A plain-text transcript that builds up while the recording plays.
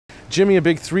Jimmy, a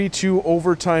big 3-2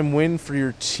 overtime win for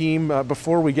your team.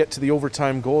 Before we get to the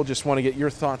overtime goal, just want to get your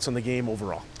thoughts on the game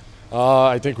overall.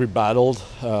 I think we battled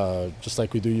just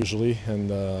like we do usually,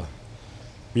 and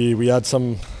we had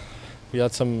some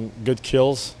good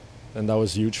kills, and that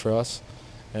was huge for us.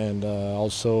 And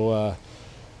also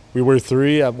we were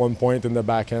 3 at one point in the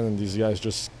back end, and these guys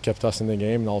just kept us in the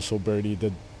game. And also Birdie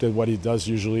did what he does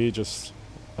usually. Just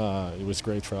it was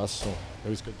great for us, so it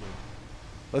was a good game.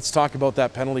 Let's talk about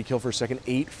that penalty kill for a second.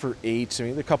 8 for 8. I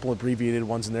mean, a couple abbreviated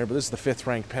ones in there, but this is the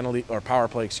 5th-ranked penalty or power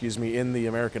play, in the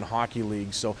American Hockey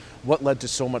League. So, what led to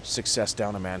so much success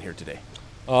down a man here today?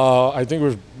 I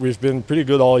think we've been pretty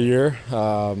good all year,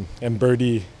 and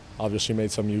Birdie obviously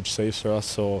made some huge saves for us.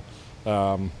 So,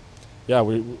 yeah,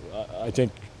 I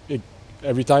think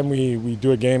every time we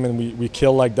do a game and we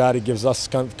kill like that, it gives us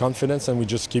confidence, and we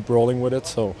just keep rolling with it.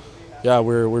 So, yeah,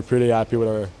 we're pretty happy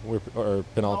with our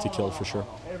penalty kill for sure.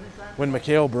 When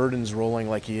Mikhail Burden's rolling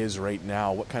like he is right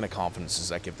now, what kind of confidence does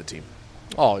that give the team?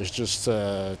 Oh, it's just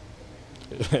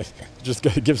just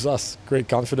gives us great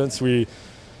confidence.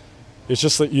 It's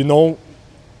just like you know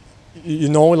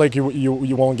like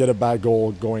you won't get a bad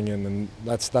goal going in, and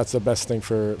that's the best thing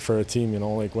for a team. You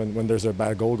know, like when there's a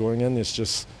bad goal going in, it's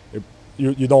just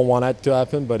you don't want that to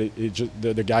happen, but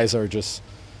the guys are just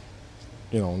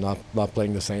not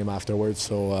playing the same afterwards.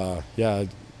 So yeah,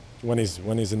 when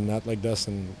he's in net like this,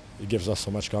 and it gives us so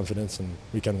much confidence, and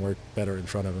we can work better in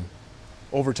front of him.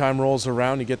 Overtime rolls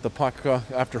around, you get the puck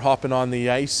after hopping on the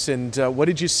ice, and what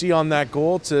did you see on that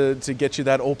goal to get you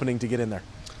that opening to get in there?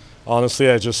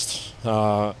 Honestly, I just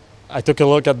I took a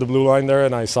look at the blue line there,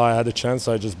 and I saw I had a chance.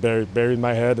 So I just buried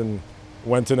my head and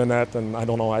went in the net, and I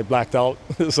don't know, I blacked out.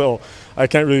 So I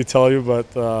can't really tell you, but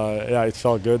yeah, it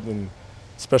felt good, and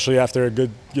especially after a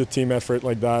good team effort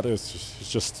like that, it was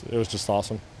just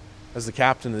awesome. As the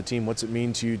captain of the team, what's it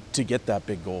mean to you to get that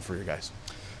big goal for your guys?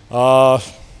 I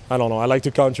don't know. I like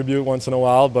to contribute once in a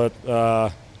while, but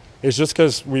it's just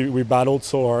because we battled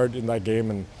so hard in that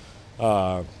game,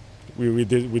 and we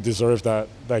deserved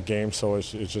that game. So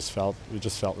it just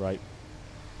felt right.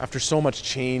 After so much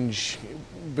change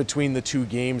between the two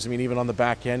games, I mean, even on the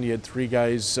back end, you had 3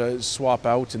 guys swap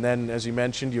out, and then, as you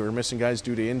mentioned, you were missing guys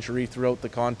due to injury throughout the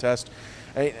contest.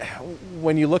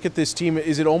 When you look at this team,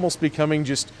 is it almost becoming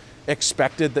just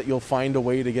expected that you'll find a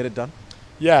way to get it done?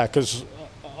 Yeah, because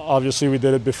obviously we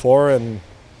did it before, and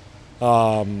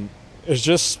it's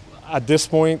just at this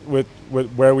point with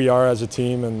where we are as a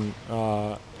team, and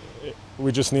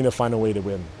we just need to find a way to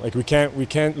win. Like we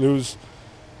can't lose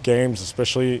games,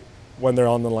 especially when they're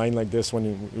on the line like this,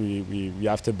 when we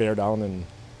have to bear down. And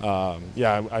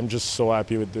yeah, I'm just so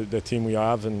happy with the team we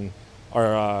have, and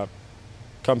our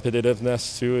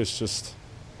competitiveness too is just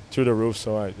through the roof.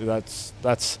 So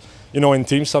that's in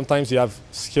teams sometimes you have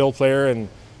skilled player and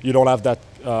you don't have that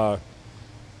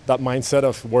mindset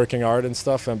of working hard and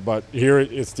stuff. But here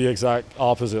it's the exact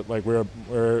opposite. Like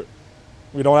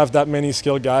we don't have that many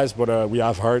skilled guys, but we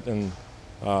have heart, and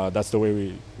that's the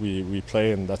way we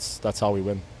play, and that's how we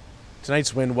win.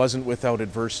 Tonight's win wasn't without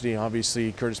adversity.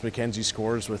 Obviously, Curtis McKenzie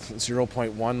scores with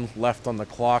 0.1 left on the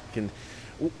clock. And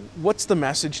what's the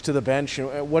message to the bench?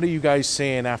 What are you guys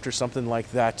saying after something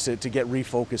like that to get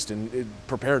refocused and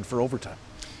prepared for overtime?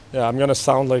 Yeah, I'm gonna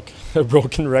sound like a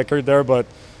broken record there, but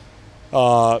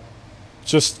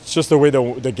just the way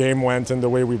the game went and the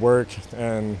way we work,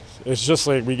 and it's just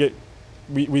like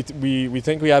we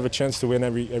think we have a chance to win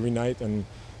every night, and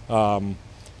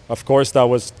of course that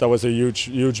was a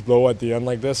huge blow at the end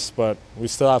like this, but we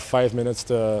still have 5 minutes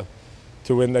to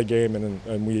win that game,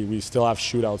 and we still have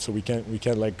shootouts, so we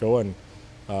can't let go, and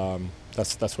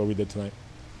that's what we did tonight.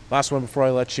 Last one before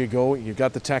I let you go. You've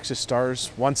got the Texas Stars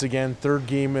once again, 3rd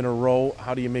game in a row.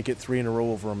 How do you make it 3 in a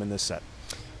row over them in this set?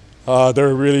 They're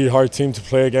a really hard team to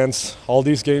play against. All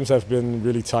these games have been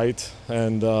really tight,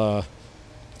 and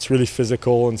it's really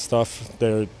physical and stuff.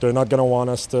 They're not gonna want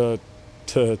us to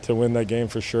win that game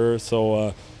for sure.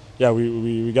 So yeah,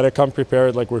 we gotta come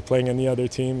prepared like we're playing any other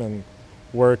team, and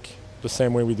work the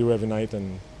same way we do every night,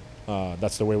 and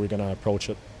that's the way we're gonna approach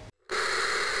it.